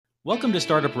Welcome to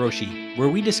Startup Roshi, where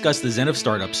we discuss the Zen of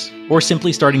startups, or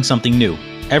simply starting something new.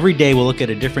 Every day we'll look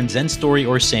at a different Zen story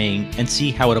or saying and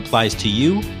see how it applies to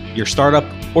you, your startup,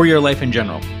 or your life in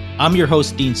general. I'm your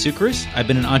host, Dean Sucris. I've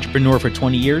been an entrepreneur for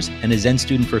 20 years and a Zen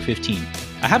student for 15.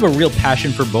 I have a real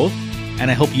passion for both,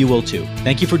 and I hope you will too.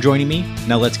 Thank you for joining me.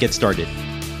 Now let's get started.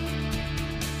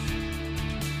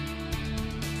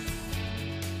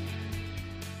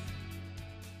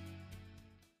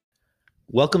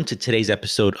 Welcome to today's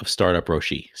episode of Startup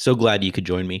Roshi. So glad you could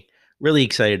join me. Really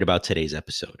excited about today's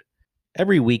episode.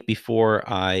 Every week before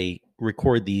I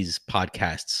record these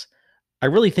podcasts, I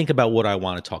really think about what I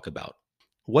want to talk about.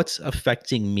 What's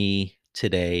affecting me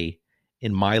today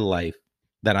in my life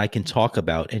that I can talk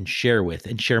about and share with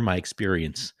and share my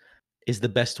experience is the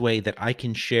best way that I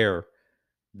can share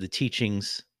the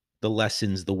teachings, the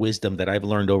lessons, the wisdom that I've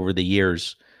learned over the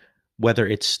years, whether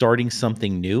it's starting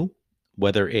something new,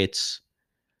 whether it's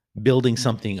building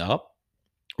something up,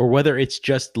 or whether it's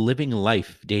just living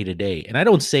life day to day. And I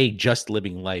don't say just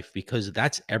living life because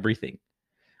that's everything.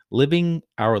 Living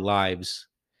our lives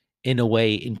in a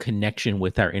way in connection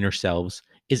with our inner selves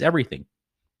is everything.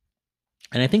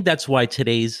 And I think that's why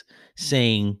today's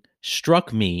saying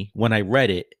struck me when I read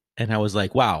it. And I was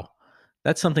like, wow,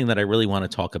 that's something that I really want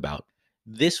to talk about.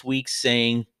 This week's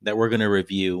saying that we're going to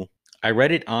review, I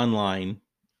read it online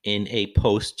in a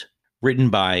post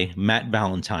written by Matt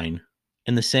Valentine.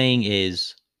 And the saying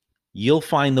is, you'll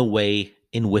find the way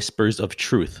in whispers of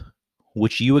truth,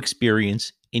 which you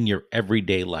experience in your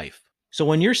everyday life. So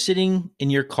when you're sitting in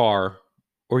your car,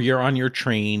 or you're on your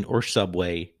train or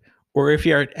subway, or if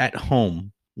you're at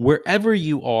home, wherever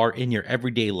you are in your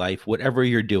everyday life, whatever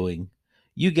you're doing,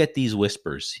 you get these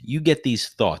whispers, you get these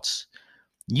thoughts,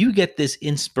 you get this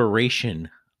inspiration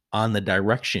on the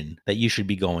direction that you should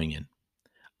be going in,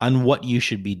 on what you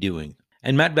should be doing.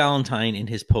 And Matt Valentine in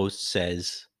his post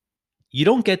says, you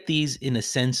don't get these in a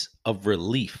sense of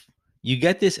relief. You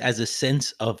get this as a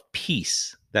sense of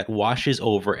peace that washes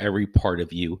over every part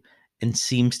of you and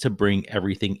seems to bring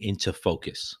everything into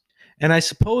focus. And I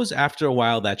suppose after a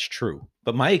while that's true,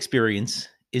 but my experience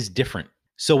is different.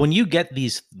 So when you get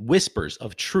these whispers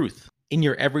of truth in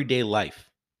your everyday life,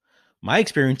 my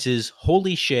experience is,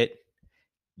 holy shit,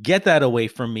 get that away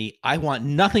from me. I want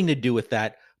nothing to do with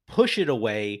that. Push it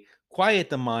away, quiet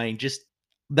the mind. Just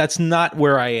that's not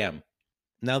where I am.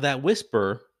 Now that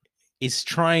whisper is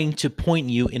trying to point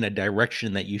you in a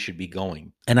direction that you should be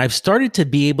going. And I've started to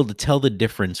be able to tell the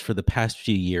difference for the past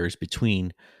few years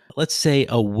between, let's say,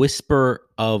 a whisper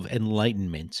of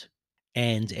enlightenment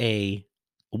and a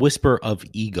whisper of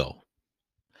ego.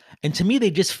 And to me,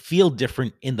 they just feel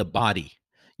different in the body.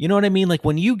 You know what I mean? Like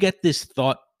when you get this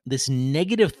thought, this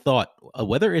negative thought,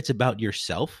 whether it's about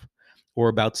yourself or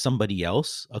about somebody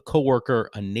else, a coworker,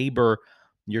 a neighbor,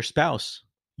 your spouse,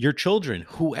 your children,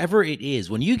 whoever it is,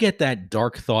 when you get that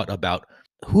dark thought about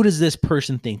who does this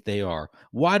person think they are?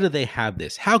 Why do they have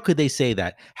this? How could they say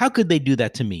that? How could they do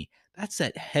that to me? That's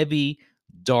that heavy,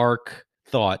 dark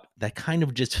thought that kind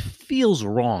of just feels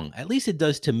wrong. At least it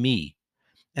does to me.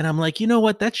 And I'm like, you know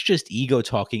what? That's just ego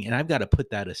talking, and I've got to put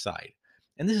that aside.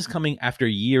 And this is coming after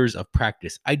years of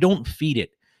practice. I don't feed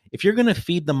it. If you're going to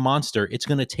feed the monster, it's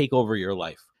going to take over your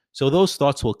life. So those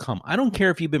thoughts will come. I don't care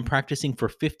if you've been practicing for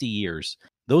 50 years.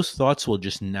 Those thoughts will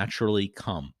just naturally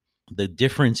come. The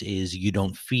difference is you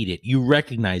don't feed it. You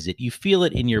recognize it. You feel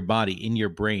it in your body, in your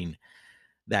brain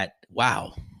that,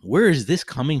 wow, where is this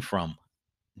coming from?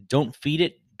 Don't feed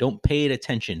it. Don't pay it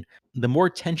attention. The more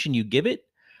attention you give it,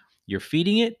 you're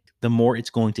feeding it, the more it's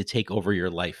going to take over your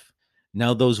life.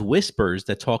 Now, those whispers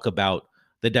that talk about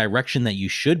the direction that you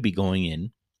should be going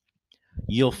in,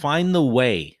 you'll find the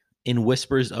way in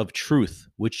whispers of truth,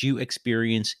 which you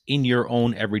experience in your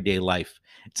own everyday life.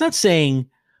 It's not saying,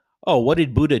 oh, what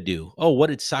did Buddha do? Oh, what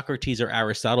did Socrates or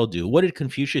Aristotle do? What did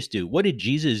Confucius do? What did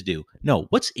Jesus do? No,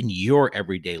 what's in your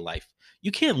everyday life?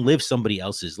 You can't live somebody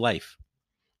else's life.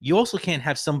 You also can't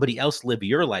have somebody else live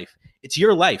your life. It's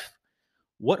your life.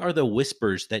 What are the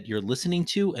whispers that you're listening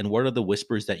to, and what are the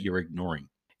whispers that you're ignoring?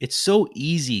 It's so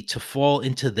easy to fall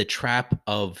into the trap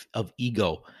of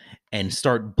ego and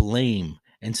start blame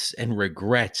and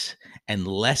regret and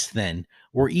less than,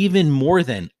 or even more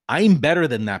than. I'm better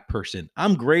than that person.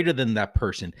 I'm greater than that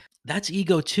person. That's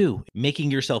ego too,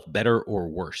 making yourself better or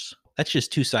worse. That's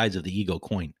just two sides of the ego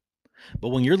coin. But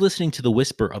when you're listening to the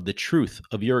whisper of the truth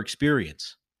of your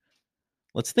experience,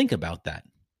 let's think about that.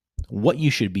 What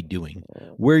you should be doing,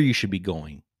 where you should be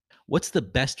going, what's the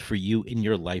best for you in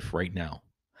your life right now.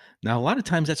 Now, a lot of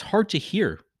times that's hard to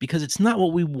hear because it's not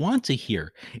what we want to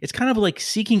hear. It's kind of like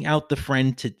seeking out the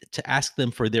friend to ask them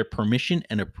for their permission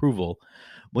and approval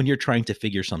when you're trying to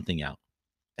figure something out.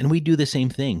 And we do the same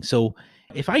thing. So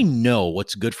if I know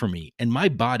what's good for me and my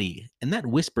body and that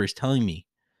whisper is telling me,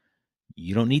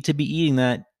 you don't need to be eating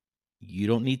that, you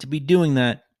don't need to be doing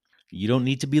that, you don't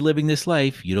need to be living this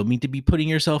life, you don't need to be putting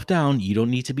yourself down, you don't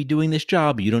need to be doing this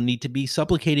job, you don't need to be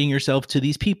supplicating yourself to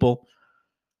these people.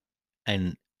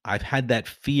 And I've had that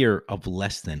fear of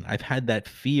less than. I've had that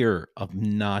fear of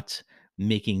not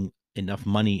making enough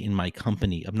money in my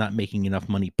company, of not making enough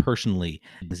money personally.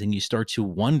 And then you start to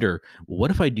wonder,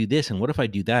 what if I do this and what if I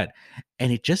do that?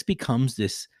 And it just becomes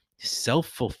this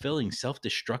self-fulfilling,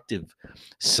 self-destructive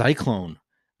cyclone,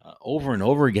 over and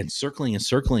over again, circling and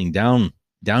circling down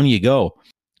you go.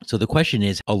 So the question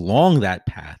is, along that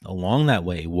path, along that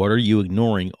way, what are you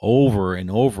ignoring over and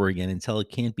over again until it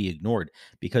can't be ignored?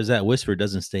 Because that whisper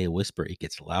doesn't stay a whisper, it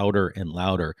gets louder and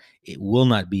louder. It will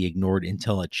not be ignored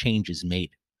until a change is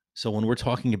made. So when we're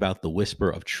talking about the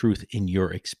whisper of truth in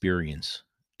your experience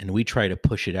and we try to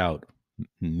push it out,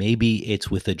 maybe it's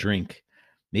with a drink.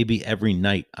 Maybe every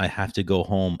night I have to go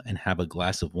home and have a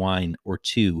glass of wine or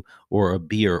two or a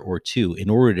beer or two in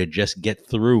order to just get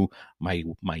through my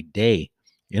day,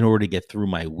 in order to get through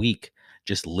my week,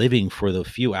 just living for the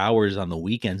few hours on the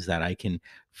weekends that I can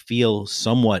feel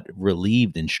somewhat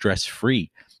relieved and stress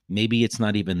free. Maybe it's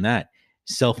not even that.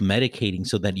 Self medicating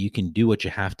so that you can do what you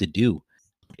have to do.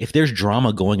 If there's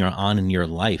drama going on in your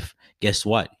life, guess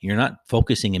what? You're not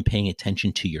focusing and paying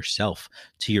attention to yourself,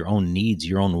 to your own needs,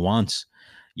 your own wants,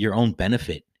 your own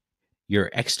benefit. You're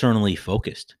externally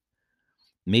focused.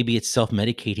 Maybe it's self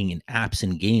medicating in apps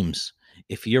and games.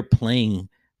 If you're playing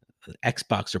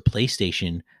Xbox or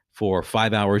PlayStation for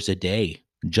 5 hours a day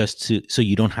just to so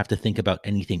you don't have to think about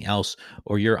anything else,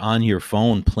 or you're on your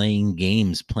phone playing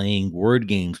games, playing word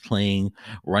games, playing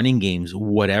running games,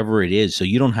 whatever it is, so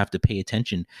you don't have to pay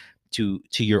attention to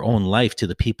your own life, to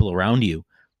the people around you.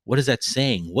 What is that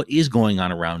saying? What is going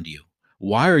on around you?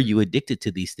 Why are you addicted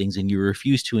to these things and you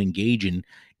refuse to engage in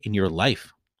your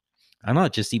life? I'm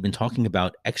not just even talking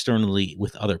about externally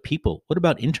with other people. What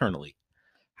about internally?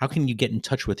 How can you get in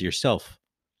touch with yourself?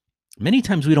 Many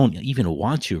times we don't even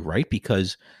want to, right?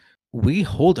 Because we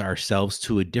hold ourselves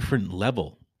to a different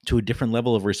level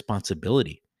of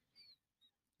responsibility.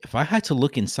 If I had to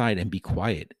look inside and be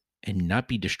quiet and not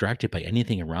be distracted by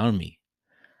anything around me,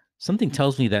 something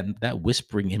tells me that that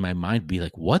whispering in my mind be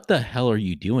like, what the hell are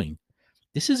you doing?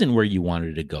 This isn't where you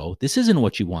wanted to go. This isn't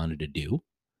what you wanted to do.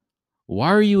 Why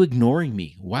are you ignoring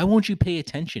me? Why won't you pay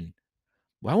attention?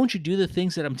 Why won't you do the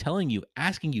things that I'm telling you,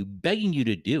 asking you, begging you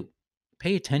to do?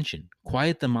 Pay attention,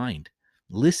 quiet the mind,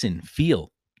 listen,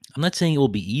 feel. I'm not saying it will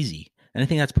be easy. And I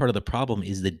think that's part of the problem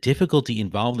is the difficulty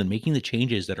involved in making the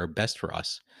changes that are best for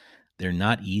us. They're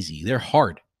not easy. They're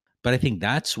hard. But I think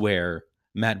that's where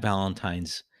Matt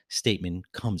Valentine's statement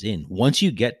comes in. Once you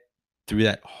get through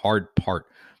that hard part,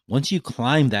 once you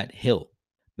climb that hill,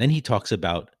 then he talks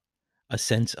about a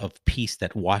sense of peace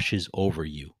that washes over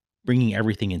you, bringing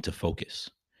everything into focus.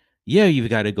 Yeah,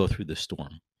 you've got to go through the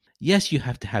storm. Yes, you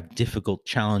have to have difficult,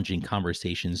 challenging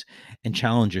conversations and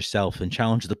challenge yourself and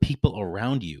challenge the people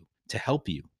around you to help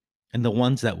you. And the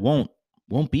ones that won't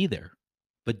be there.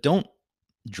 But don't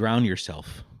drown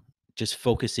yourself just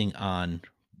focusing on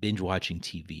binge watching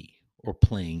TV or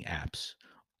playing apps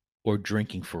or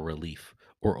drinking for relief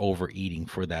or overeating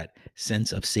for that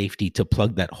sense of safety to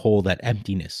plug that hole, that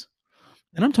emptiness.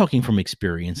 And I'm talking from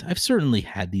experience. I've certainly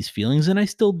had these feelings and I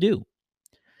still do.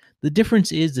 The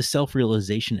difference is the self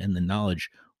realization and the knowledge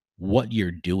what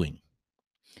you're doing.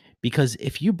 Because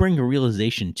if you bring a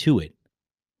realization to it,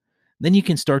 then you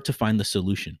can start to find the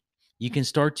solution. You can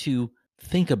start to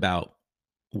think about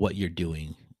what you're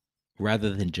doing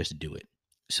rather than just do it.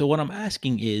 So, what I'm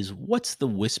asking is what's the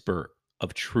whisper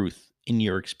of truth in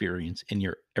your experience in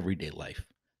your everyday life?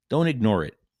 Don't ignore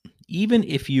it. Even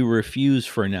if you refuse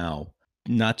for now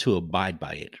not to abide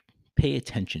by it, pay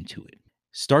attention to it.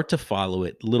 Start to follow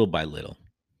it little by little.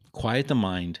 Quiet the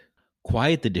mind,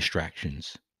 quiet the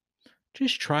distractions.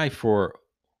 Just try for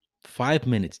 5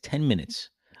 minutes, 10 minutes,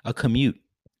 a commute.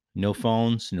 No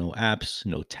phones, no apps,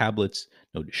 no tablets,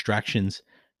 no distractions.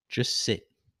 Just sit,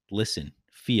 listen,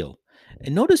 feel,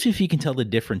 and notice if you can tell the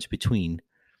difference between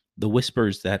the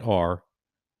whispers that are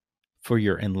for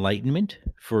your enlightenment,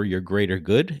 for your greater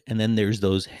good, and then there's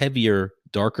those heavier,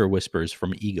 darker whispers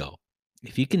from ego.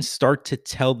 If you can start to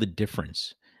tell the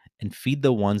difference and feed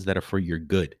the ones that are for your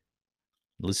good,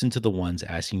 listen to the ones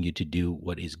asking you to do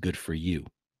what is good for you,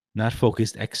 not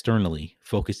focused externally,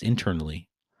 focused internally,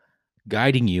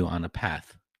 guiding you on a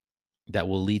path that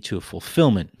will lead to a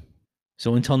fulfillment.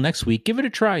 So until next week, give it a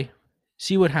try.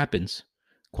 See what happens.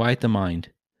 Quiet the mind,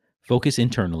 focus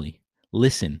internally,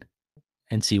 listen,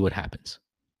 and see what happens.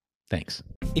 Thanks.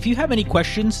 If you have any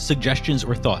questions, suggestions,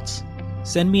 or thoughts,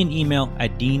 send me an email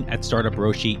at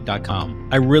dean@startuproshi.com.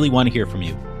 I really want to hear from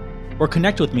you. Or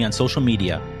connect with me on social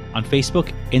media on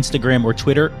Facebook, Instagram, or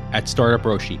Twitter at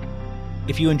StartupRoshi.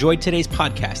 If you enjoyed today's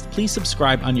podcast, please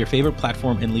subscribe on your favorite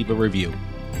platform and leave a review.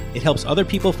 It helps other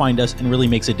people find us and really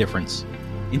makes a difference.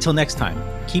 Until next time,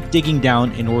 keep digging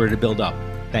down in order to build up.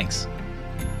 Thanks.